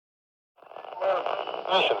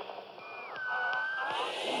transmission.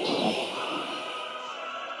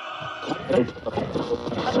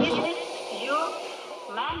 Europe,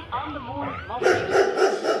 man on the moon moment.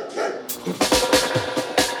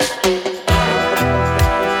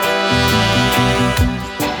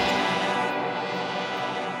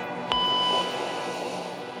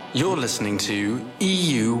 You're listening to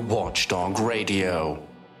EU Watchdog Radio.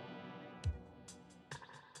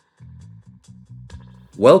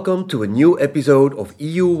 Welcome to a new episode of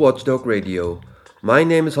EU Watchdog Radio. My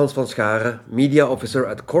name is Hans van Scharen, Media Officer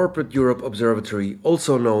at Corporate Europe Observatory,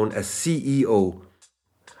 also known as CEO.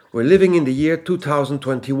 We're living in the year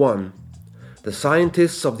 2021. The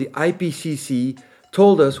scientists of the IPCC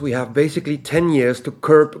told us we have basically 10 years to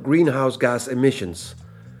curb greenhouse gas emissions.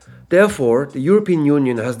 Therefore, the European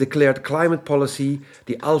Union has declared climate policy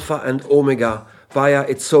the alpha and omega via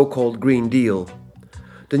its so-called Green Deal.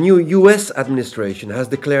 The new US administration has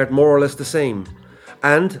declared more or less the same,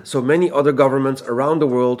 and so many other governments around the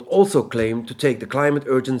world also claim to take the climate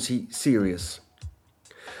urgency serious.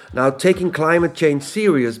 Now, taking climate change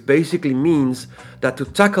serious basically means that to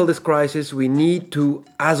tackle this crisis we need to,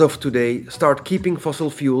 as of today, start keeping fossil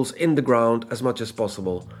fuels in the ground as much as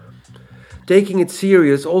possible. Taking it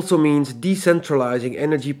serious also means decentralizing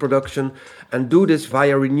energy production and do this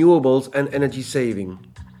via renewables and energy saving.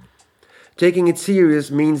 Taking it serious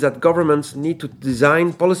means that governments need to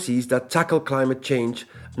design policies that tackle climate change,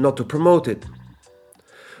 not to promote it.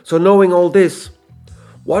 So knowing all this,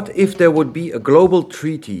 what if there would be a global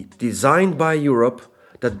treaty designed by Europe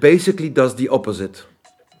that basically does the opposite?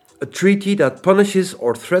 A treaty that punishes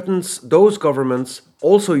or threatens those governments,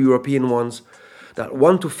 also European ones, that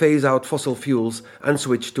want to phase out fossil fuels and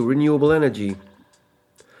switch to renewable energy.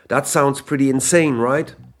 That sounds pretty insane,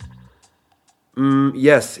 right?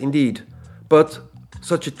 Yes, indeed. But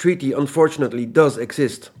such a treaty unfortunately does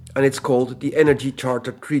exist, and it's called the Energy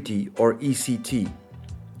Charter Treaty, or ECT.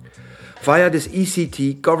 Via this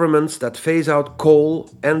ECT, governments that phase out coal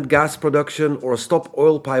and gas production or stop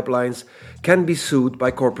oil pipelines can be sued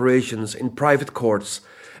by corporations in private courts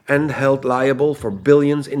and held liable for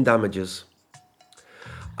billions in damages.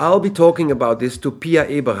 I'll be talking about this to Pia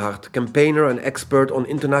Eberhard, campaigner and expert on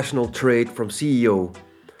international trade from CEO.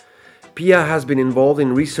 Pia has been involved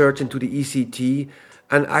in research into the ECT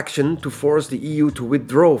and action to force the EU to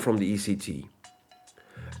withdraw from the ECT.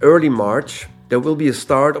 Early March, there will be a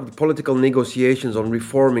start of the political negotiations on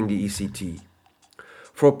reforming the ECT.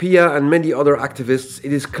 For Pia and many other activists,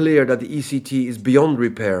 it is clear that the ECT is beyond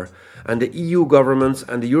repair, and the EU governments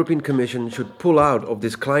and the European Commission should pull out of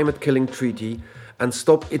this climate-killing treaty and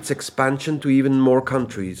stop its expansion to even more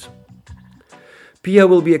countries. Pia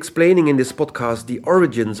will be explaining in this podcast the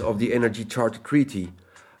origins of the Energy Charter Treaty,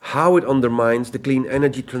 how it undermines the clean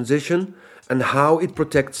energy transition, and how it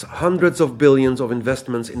protects hundreds of billions of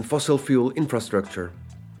investments in fossil fuel infrastructure.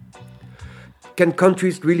 Can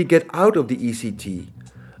countries really get out of the ECT?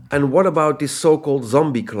 And what about this so-called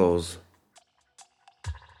zombie clause?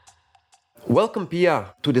 Welcome,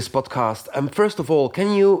 Pia, to this podcast. First of all,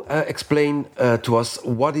 can you explain to us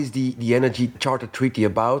what is the Energy Charter Treaty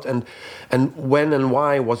about, and when and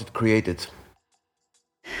why was it created?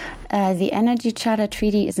 The Energy Charter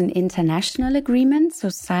Treaty is an international agreement, so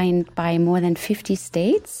signed by more than 50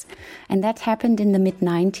 states, and that happened in the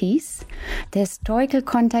mid-90s. The historical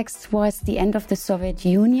context was the end of the Soviet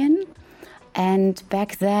Union. And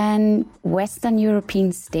back then, Western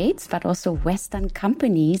European states, but also Western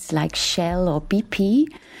companies like Shell or BP,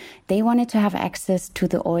 they wanted to have access to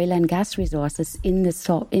the oil and gas resources in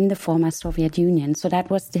the former Soviet Union. So that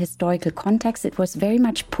was the historical context. It was very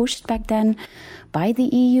much pushed back then by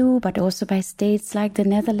the EU, but also by states like the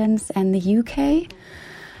Netherlands and the UK.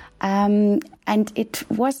 And it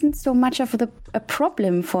wasn't so much of a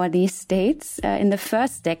problem for these states in the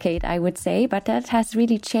first decade, I would say, but that has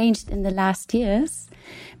really changed in the last years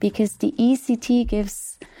because the ECT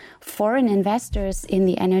gives foreign investors in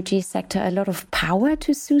the energy sector a lot of power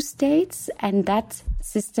to sue states, and that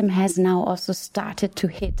system has now also started to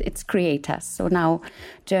hit its creators. So now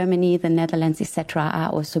Germany, the Netherlands, etc.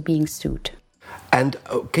 are also being sued. And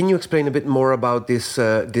can you explain a bit more about this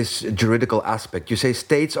juridical aspect? You say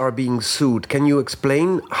states are being sued. Can you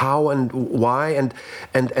explain how and why, and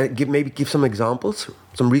give some examples,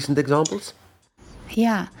 some recent examples?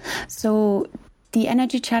 Yeah. So the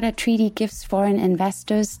Energy Charter Treaty gives foreign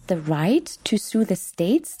investors the right to sue the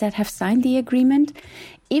states that have signed the agreement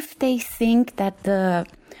if they think that the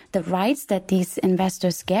the rights that these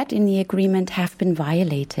investors get in the agreement have been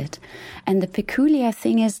violated. And the peculiar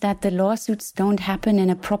thing is that the lawsuits don't happen in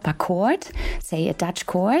a proper court, say a Dutch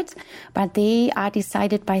court, but they are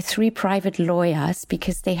decided by 3 private lawyers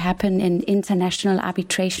because they happen in international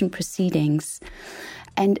arbitration proceedings.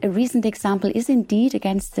 And a recent example is indeed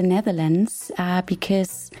against the Netherlands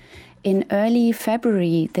because in early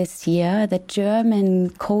February this year, the German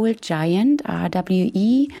coal giant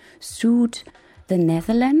RWE sued the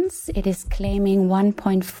Netherlands. It is claiming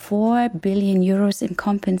 1.4 billion euros in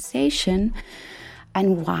compensation.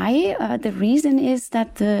 And why? The reason is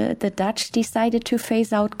that the Dutch decided to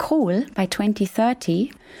phase out coal by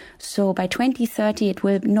 2030. So by 2030, it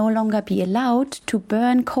will no longer be allowed to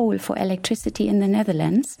burn coal for electricity in the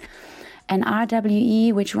Netherlands. And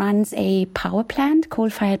RWE, which runs a power plant,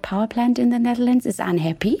 coal-fired power plant in the Netherlands, is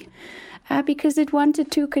unhappy because it wanted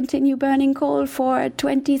to continue burning coal for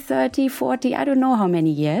 20, 30, 40, I don't know how many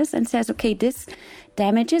years, and says, okay, this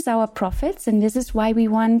damages our profits, and this is why we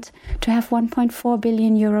want to have 1.4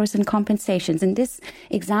 billion euros in compensations. And this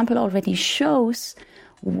example already shows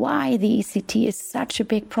why the ECT is such a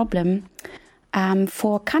big problem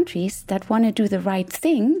for countries that want to do the right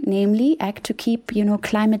thing, namely act to keep,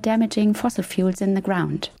 climate-damaging fossil fuels in the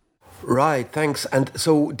ground. Right, thanks. And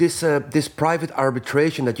so this private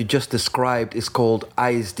arbitration that you just described is called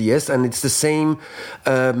ISDS, and it's the same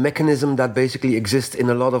mechanism that basically exists in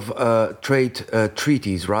a lot of trade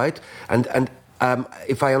treaties, right? And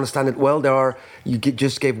if I understand it well, you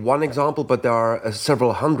just gave one example, but there are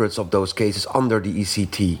several hundreds of those cases under the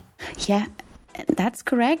ECT. Yeah, that's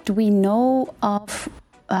correct. We know of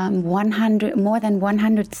more than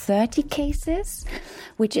 130 cases,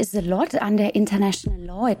 which is a lot under international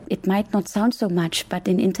law. It might not sound so much, but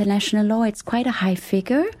in international law, it's quite a high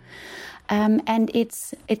figure. And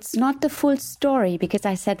it's not the full story, because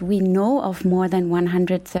I said we know of more than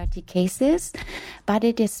 130 cases, but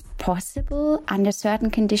it is possible under certain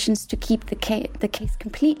conditions to keep the case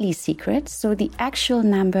completely secret. So the actual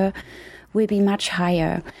number will be much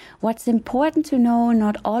higher. What's important to know,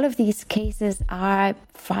 not all of these cases are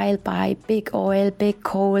filed by big oil, big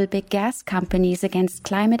coal, big gas companies against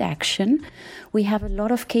climate action. We have a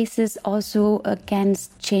lot of cases also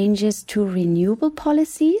against changes to renewable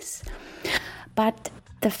policies. But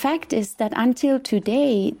the fact is that until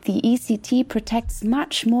today, the ECT protects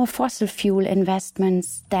much more fossil fuel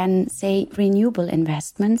investments than, say, renewable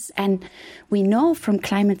investments. And we know from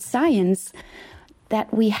climate science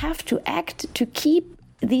that we have to act to keep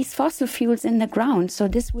these fossil fuels in the ground. So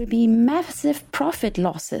this will be massive profit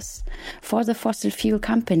losses for the fossil fuel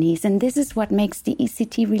companies. And this is what makes the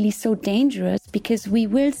ECT really so dangerous, because we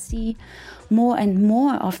will see more and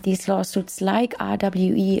more of these lawsuits like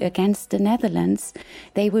RWE against the Netherlands.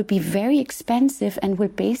 They will be very expensive and will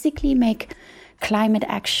basically make climate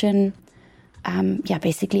action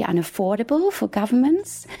basically unaffordable for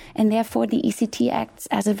governments, and therefore the ECT acts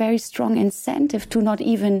as a very strong incentive to not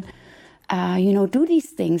even, do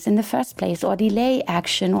these things in the first place, or delay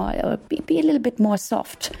action, or be a little bit more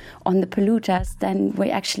soft on the polluters than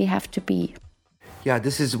we actually have to be. Yeah,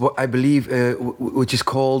 this is what I believe, which is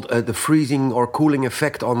called the freezing or cooling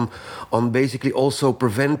effect on basically also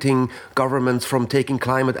preventing governments from taking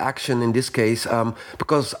climate action in this case,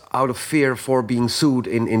 because out of fear for being sued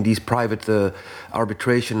in these private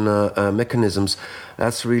arbitration mechanisms.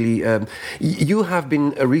 That's really... you have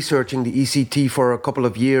been researching the ECT for a couple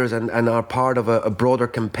of years and are part of a broader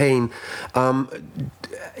campaign.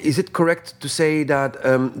 Is it correct to say that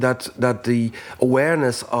that the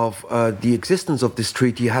awareness of the existence of this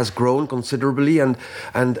treaty has grown considerably, and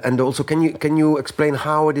also can you explain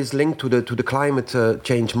how it is linked to the climate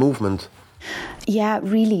change movement? Yeah,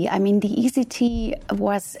 really. I mean, the ECT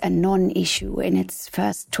was a non-issue in its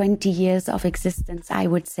first 20 years of existence, I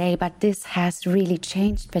would say, but this has really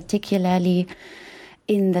changed, particularly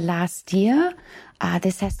in the last year.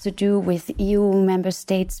 This has to do with EU member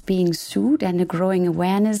states being sued and a growing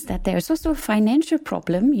awareness that there's also a financial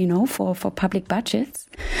problem, for public budgets,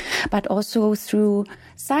 but also through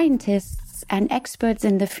scientists and experts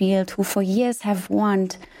in the field who for years have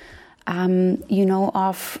warned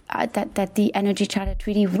that the Energy Charter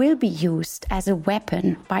Treaty will be used as a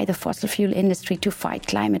weapon by the fossil fuel industry to fight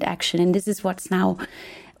climate action. And this is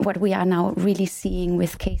what we are now really seeing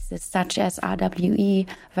with cases such as RWE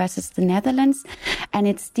versus the Netherlands. And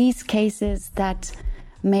it's these cases that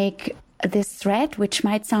make this threat, which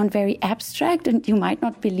might sound very abstract and you might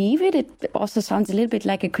not believe it. It also sounds a little bit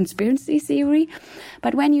like a conspiracy theory.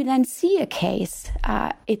 But when you then see a case,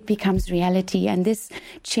 it becomes reality. And this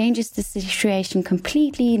changes the situation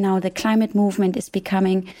completely. Now the climate movement is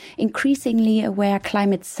becoming increasingly aware,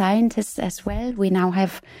 climate scientists as well. We now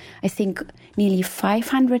have, I think, nearly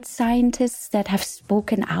 500 scientists that have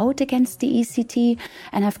spoken out against the ECT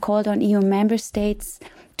and have called on EU member states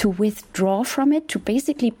to withdraw from it, to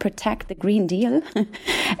basically protect the Green Deal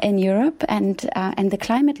in Europe and the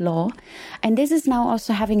climate law. And this is now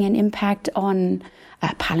also having an impact on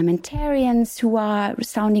parliamentarians who are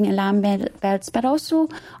sounding alarm bells, but also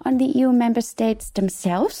on the EU member states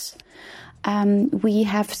themselves. We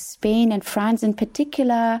have Spain and France in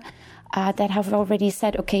particular that have already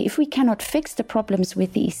said, okay, if we cannot fix the problems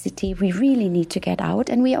with the ECT, we really need to get out.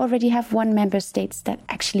 And we already have one member state that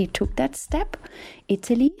actually took that step,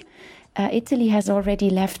 Italy. Italy has already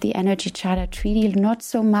left the Energy Charter Treaty, not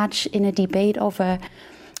so much in a debate over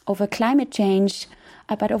climate change,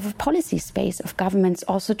 but over policy space of governments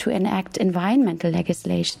also to enact environmental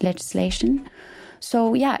legislation.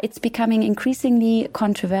 So, yeah, it's becoming increasingly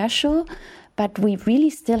controversial. But we really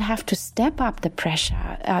still have to step up the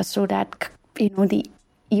pressure so that, the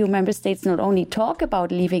EU member states not only talk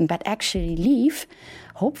about leaving, but actually leave,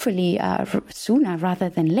 hopefully sooner rather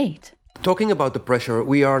than late. Talking about the pressure,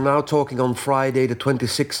 we are now talking on Friday, the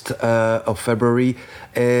 26th of February.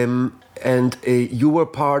 And you were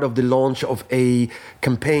part of the launch of a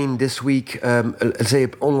campaign this week, let's say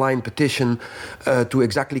an online petition to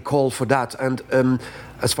exactly call for that. And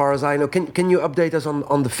as far as I know, can you update us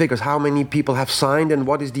on the figures? How many people have signed and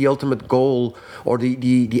what is the ultimate goal or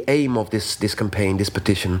the aim of this campaign, this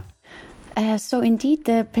petition? So indeed,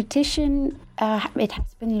 the petition, it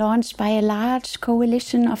has been launched by a large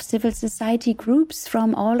coalition of civil society groups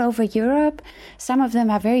from all over Europe. Some of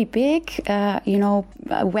them are very big,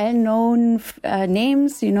 well-known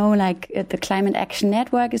names, like the Climate Action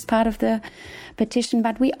Network is part of the petition.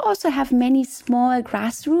 But we also have many small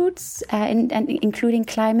grassroots, and including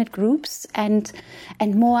climate groups, and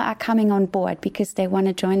more are coming on board because they want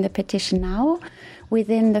to join the petition now.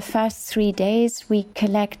 Within the first 3 days, we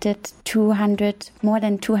collected more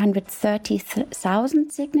than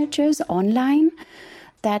 230,000 signatures online.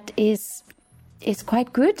 That is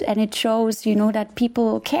quite good, and it shows, that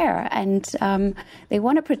people care and they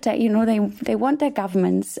want to protect. They want their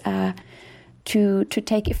governments to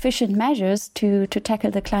take efficient measures to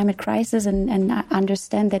tackle the climate crisis and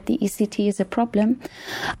understand that the ECT is a problem.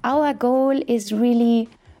 Our goal is really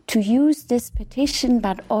to use this petition,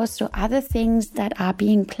 but also other things that are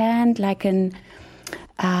being planned, like a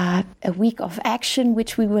week of action,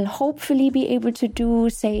 which we will hopefully be able to do,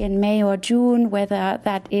 say in May or June, whether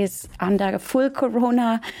that is under full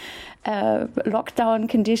corona lockdown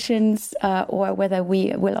conditions or whether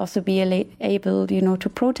we will also be able, to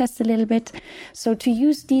protest a little bit. So to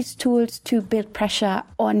use these tools to build pressure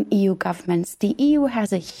on EU governments. The EU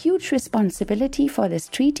has a huge responsibility for this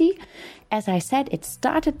treaty. As I said, it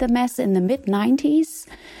started the mess in the mid-90s.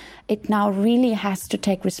 It now really has to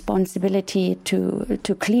take responsibility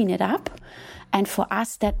to clean it up. And for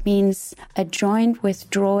us, that means a joint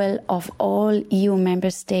withdrawal of all EU member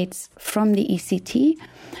states from the ECT.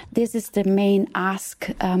 This is the main ask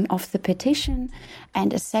of the petition.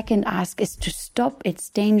 And a second ask is to stop its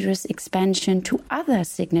dangerous expansion to other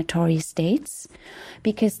signatory states,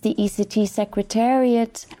 because the ECT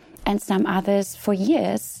Secretariat and some others for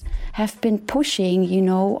years have been pushing,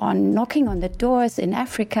 on knocking on the doors in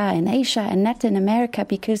Africa, in Asia and Latin America,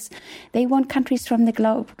 because they want countries from the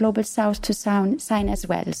global south to sign as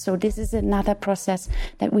well. So this is another process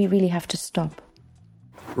that we really have to stop.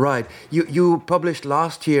 Right. You published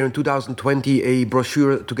last year in 2020 a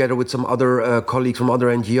brochure together with some other colleagues from other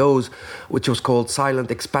NGOs, which was called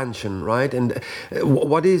Silent Expansion, right? And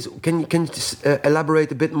can you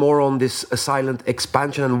elaborate a bit more on this silent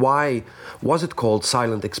expansion and why was it called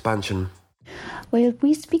Silent Expansion? Well,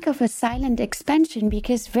 we speak of a silent expansion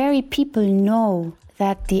because very people know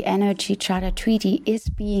that the Energy Charter Treaty is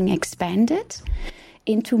being expanded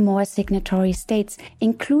into more signatory states,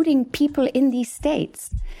 including people in these states.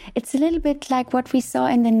 It's a little bit like what we saw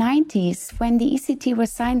in the 90s. When the ECT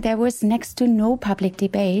was signed, there was next to no public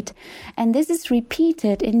debate. And this is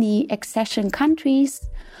repeated in the accession countries.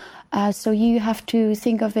 So you have to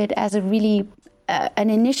think of it as a really an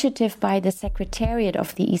initiative by the Secretariat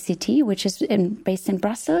of the ECT, which is based in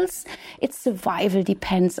Brussels. Its survival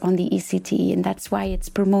depends on the ECT, and that's why it's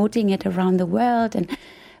promoting it around the world and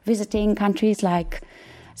visiting countries like,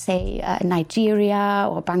 say, Nigeria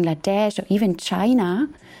or Bangladesh or even China.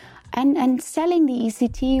 and selling the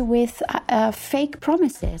ECT with fake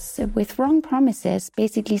promises, with wrong promises,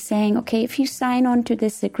 basically saying, okay, if you sign on to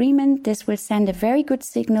this agreement, this will send a very good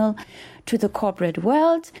signal to the corporate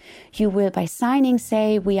world. You will, by signing,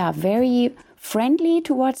 say we are very friendly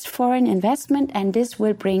towards foreign investment, and this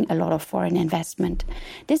will bring a lot of foreign investment.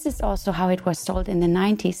 This is also how it was sold in the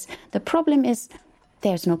 90s. The problem is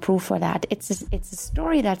there's no proof for that. It's a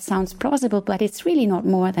story that sounds plausible, but it's really not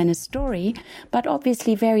more than a story, but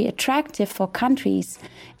obviously very attractive for countries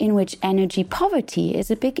in which energy poverty is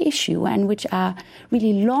a big issue and which are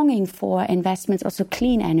really longing for investments, also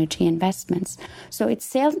clean energy investments. So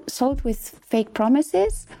it's sold with fake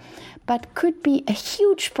promises, but could be a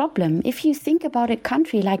huge problem. If you think about a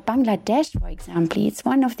country like Bangladesh, for example, it's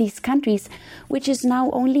one of these countries which is now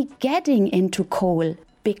only getting into coal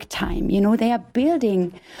big time. You know, they are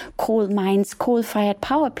building coal mines, coal-fired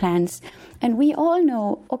power plants. And we all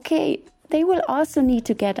know, okay, they will also need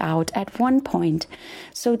to get out at one point.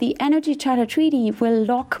 So the Energy Charter Treaty will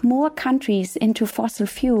lock more countries into fossil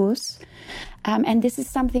fuels. And this is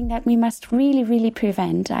something that we must really, really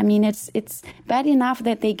prevent. I mean, it's bad enough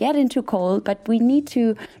that they get into coal, but we need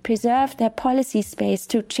to preserve their policy space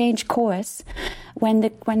to change course when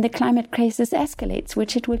the climate crisis escalates,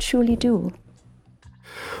 which it will surely do.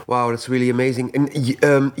 Wow, that's really amazing. And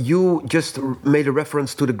you just made a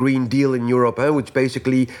reference to the Green Deal in Europe, which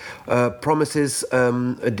basically promises,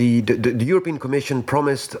 the European Commission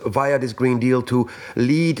promised via this Green Deal to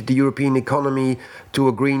lead the European economy to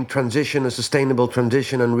a green transition, a sustainable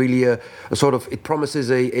transition, and really a sort of, it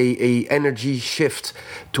promises a energy shift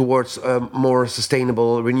towards more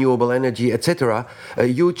sustainable, renewable energy, etc. A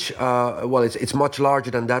huge, well, it's much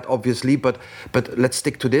larger than that, obviously, but let's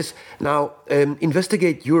stick to this. Now,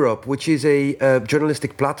 Investigate Europe, which is a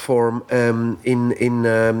journalistic platform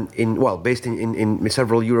based in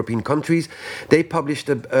several European countries, they published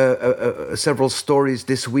several stories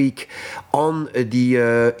this week on the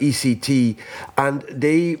ECT, and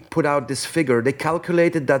they put out this figure. They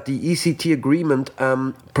calculated that the ECT agreement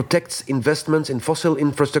protects investments in fossil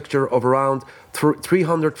infrastructure of around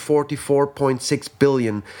 344.6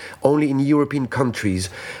 billion only in European countries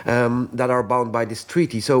that are bound by this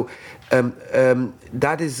treaty. So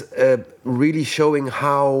that is really showing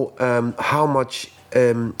how much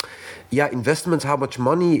investments, how much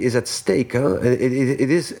money is at stake. It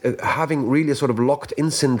is having really a sort of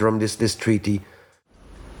locked-in syndrome, this treaty.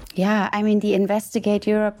 Yeah, I mean, the Investigate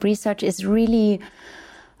Europe research is really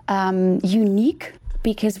unique,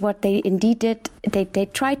 because what they indeed did, they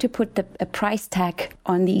tried to put a price tag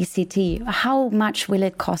on the ECT. How much will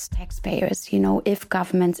it cost taxpayers, if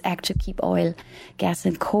governments actually keep oil, gas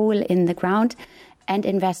and coal in the ground and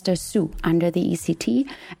investors sue under the ECT?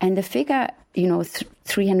 And the figure,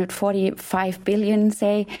 345 billion,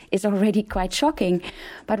 say, is already quite shocking.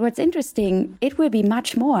 But what's interesting, it will be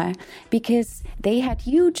much more, because they had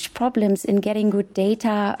huge problems in getting good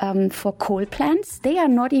data for coal plants. They are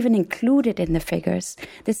not even included in the figures.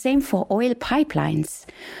 The same for oil pipelines.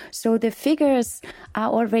 So the figures are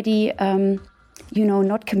already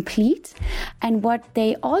not complete. And what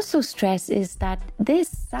they also stress is that this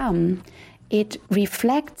sum, it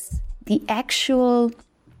reflects the actual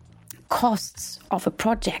costs of a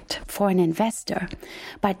project for an investor.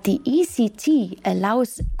 But the ECT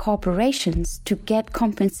allows corporations to get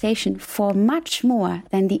compensation for much more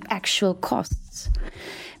than the actual costs,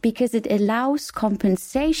 because it allows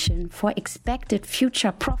compensation for expected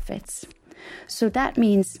future profits. So that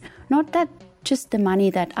means not that just the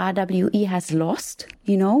money that RWE has lost,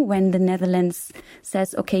 when the Netherlands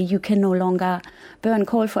says, okay, you can no longer burn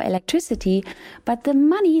coal for electricity, but the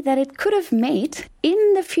money that it could have made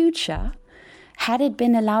in the future had it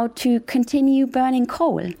been allowed to continue burning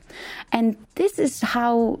coal. And this is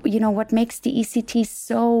how, what makes the ECT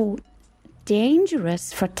so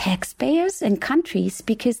dangerous for taxpayers and countries,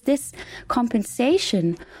 because this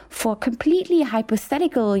compensation for completely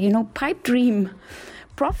hypothetical, pipe dream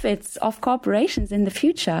profits of corporations in the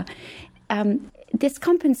future, this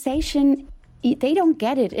compensation, they don't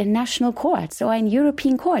get it in national courts or in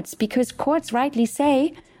European courts, because courts rightly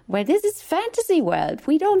say, well, this is fantasy world.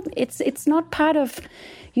 It's not part of,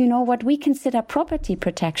 what we consider property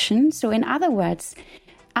protection. So in other words,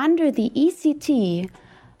 under the ECT,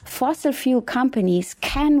 fossil fuel companies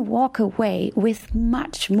can walk away with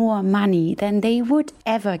much more money than they would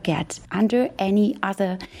ever get under any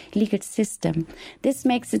other legal system. This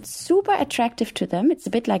makes it super attractive to them. It's a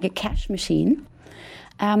bit like a cash machine,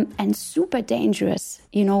 and super dangerous,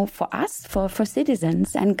 for us, for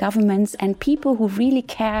citizens and governments and people who really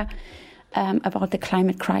care about the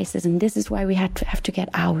climate crisis. And this is why we have to get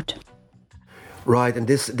out. Right, and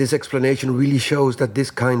this explanation really shows that this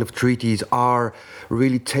kind of treaties are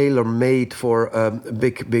really tailor-made for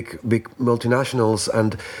big multinationals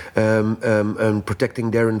and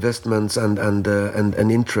protecting their investments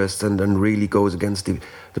and interests, and really goes against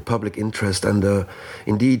the public interest. And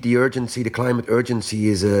indeed, the climate urgency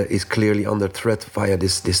is clearly under threat via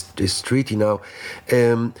this treaty now.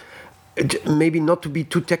 Maybe not to be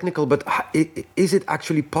too technical, but is it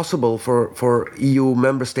actually possible for EU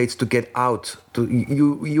member states to get out?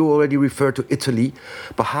 You already referred to Italy,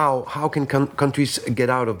 but how can countries get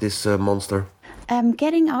out of this monster?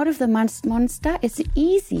 Getting out of the monster is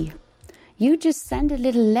easy. You just send a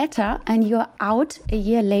little letter and you're out a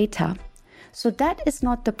year later. So that is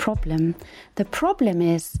not the problem. The problem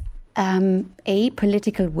is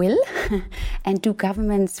political will, and do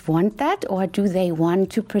governments want that, or do they want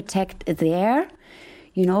to protect their,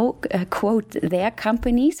 quote, their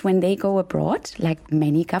companies when they go abroad, like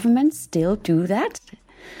many governments still do that.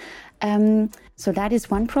 So that is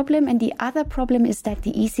one problem. And the other problem is that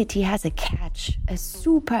the ECT has a catch, a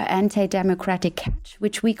super anti-democratic catch,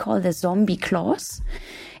 which we call the zombie clause.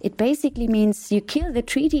 It basically means you kill the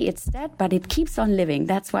treaty, it's dead, but it keeps on living.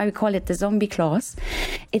 That's why we call it the zombie clause.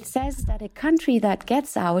 It says that a country that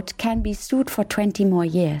gets out can be sued for 20 more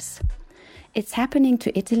years. It's happening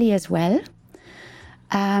to Italy as well.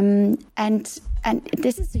 And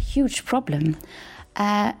this is a huge problem.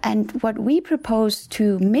 And what we propose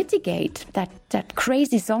to mitigate that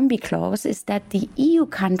crazy zombie clause is that the EU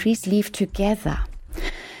countries live together.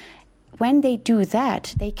 When they do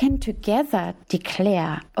that, they can together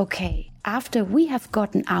declare, okay, after we have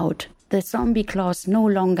gotten out, the zombie clause no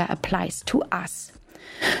longer applies to us.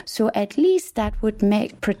 So at least that would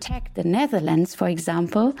protect the Netherlands, for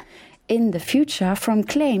example, in the future from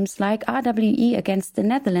claims like RWE against the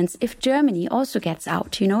Netherlands if Germany also gets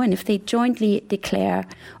out, and if they jointly declare,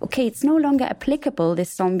 okay, it's no longer applicable,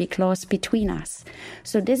 this zombie clause between us.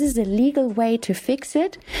 So this is a legal way to fix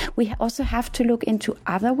it. We also have to look into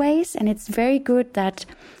other ways, and it's very good that,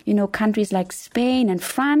 countries like Spain and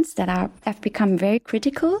France that have become very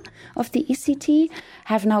critical of the ECT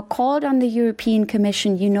have now called on the European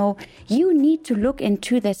Commission, you need to look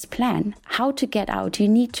into this plan, how to get out. You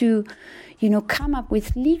need to come up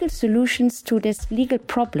with legal solutions to this legal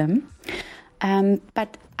problem.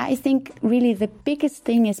 But I think really the biggest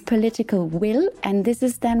thing is political will. And this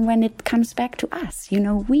is then when it comes back to us.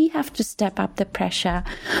 We have to step up the pressure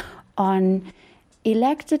on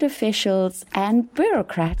elected officials and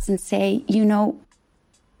bureaucrats and say,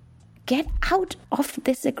 get out of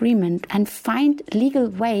this agreement and find legal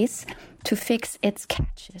ways to fix its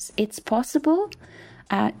catches. It's possible.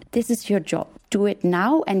 This is your job. Do it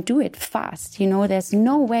now and do it fast. There's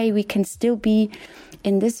no way we can still be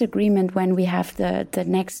in this agreement when we have the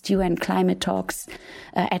next UN climate talks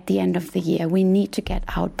at the end of the year. We need to get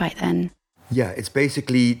out by then. Yeah, it's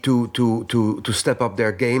basically to step up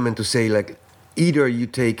their game and to say, like, either you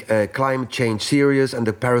take climate change serious and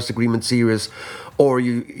the Paris Agreement serious, or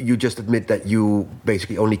you just admit that you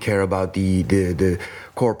basically only care about the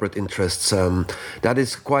corporate interests. That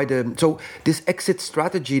is quite a... So this exit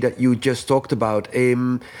strategy that you just talked about,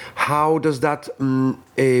 how does that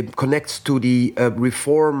connects to the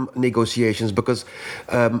reform negotiations? Because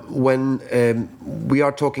when we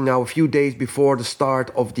are talking now a few days before the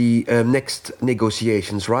start of the next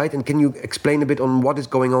negotiations, right? And can you explain a bit on what is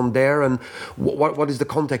going on there and what is the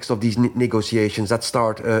context of these negotiations that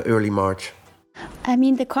start early March? I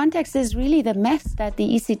mean, the context is really the mess that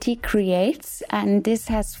the ECT creates, and this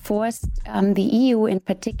has forced the EU in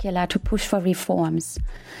particular to push for reforms.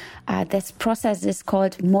 This process is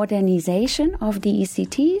called modernization of the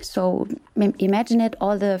ECT. So imagine it,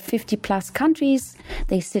 all the 50 plus countries,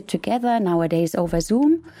 they sit together nowadays over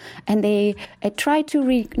Zoom, and they try to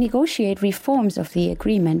negotiate reforms of the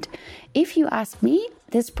agreement. If you ask me,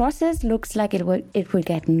 this process looks like it will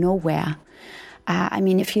get nowhere.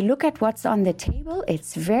 If you look at what's on the table,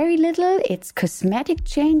 it's very little. It's cosmetic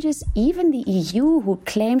changes. Even the EU, who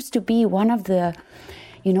claims to be one of the,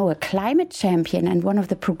 a climate champion and one of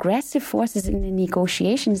the progressive forces in the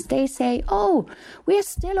negotiations, they say, we're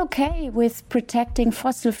still okay with protecting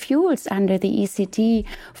fossil fuels under the ECT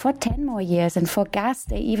for 10 more years. And for gas,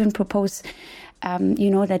 they even propose,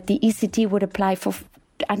 that the ECT would apply for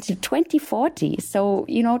until 2040. So,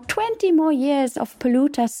 20 more years of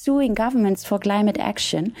polluters suing governments for climate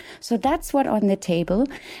action. So that's what's on the table.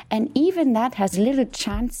 And even that has little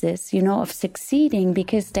chances, of succeeding,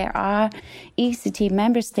 because there are ECT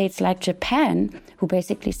member states like Japan who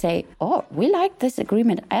basically say, oh, we like this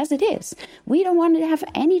agreement as it is. We don't want to have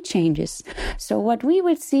any changes. So what we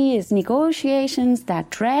will see is negotiations that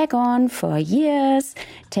drag on for years,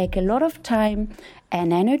 take a lot of time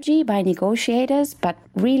and energy by negotiators, but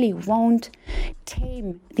really won't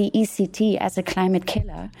tame the ECT as a climate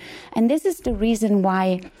killer. And this is the reason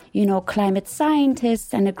why, climate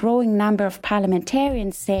scientists and a growing number of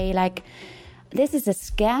parliamentarians say, this is a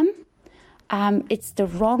scam. It's the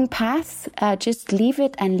wrong path. Just leave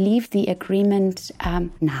it and leave the agreement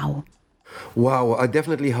now. Wow, I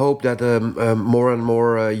definitely hope that more and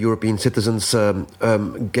more European citizens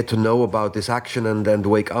get to know about this action and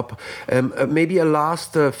wake up. Maybe a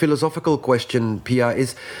last philosophical question, Pia,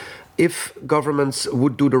 is if governments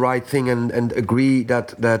would do the right thing and agree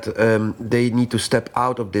that they need to step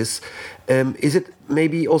out of this, is it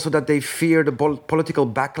maybe also that they fear the political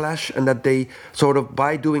backlash and that they sort of,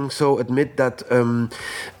 by doing so, admit that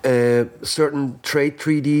certain trade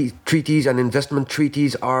treaties and investment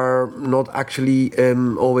treaties are not actually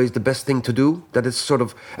always the best thing to do? That is sort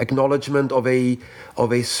of acknowledgement of a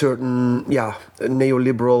certain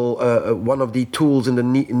neoliberal, one of the tools in the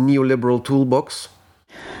neoliberal toolbox?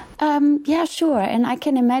 Yeah, sure. And I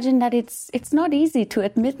can imagine that it's not easy to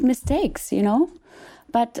admit mistakes,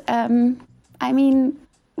 But,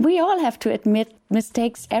 we all have to admit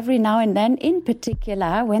mistakes every now and then, in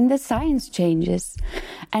particular when the science changes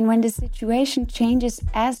and when the situation changes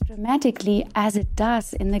as dramatically as it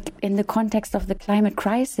does in the context of the climate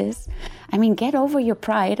crisis. Get over your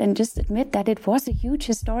pride and just admit that it was a huge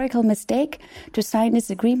historical mistake to sign this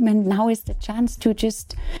agreement. Now is the chance to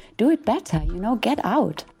just do it better, get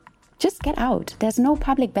out. Just get out. There's no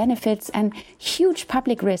public benefits and huge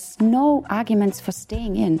public risks, no arguments for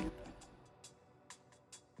staying in.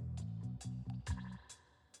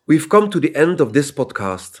 We've come to the end of this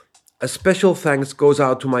podcast. A special thanks goes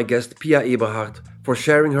out to my guest Pia Eberhard for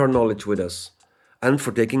sharing her knowledge with us and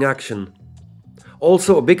for taking action.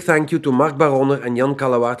 Also a big thank you to Mark Baronner and Jan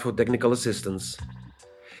Kalawaard for technical assistance.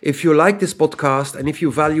 If you like this podcast and if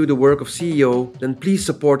you value the work of CEO, then please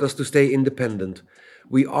support us to stay independent.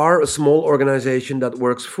 We are a small organization that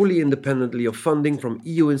works fully independently of funding from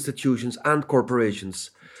EU institutions and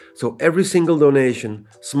corporations. So every single donation,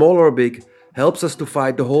 small or big, helps us to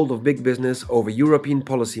fight the hold of big business over European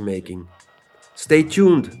policy making. Stay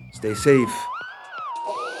tuned, stay safe.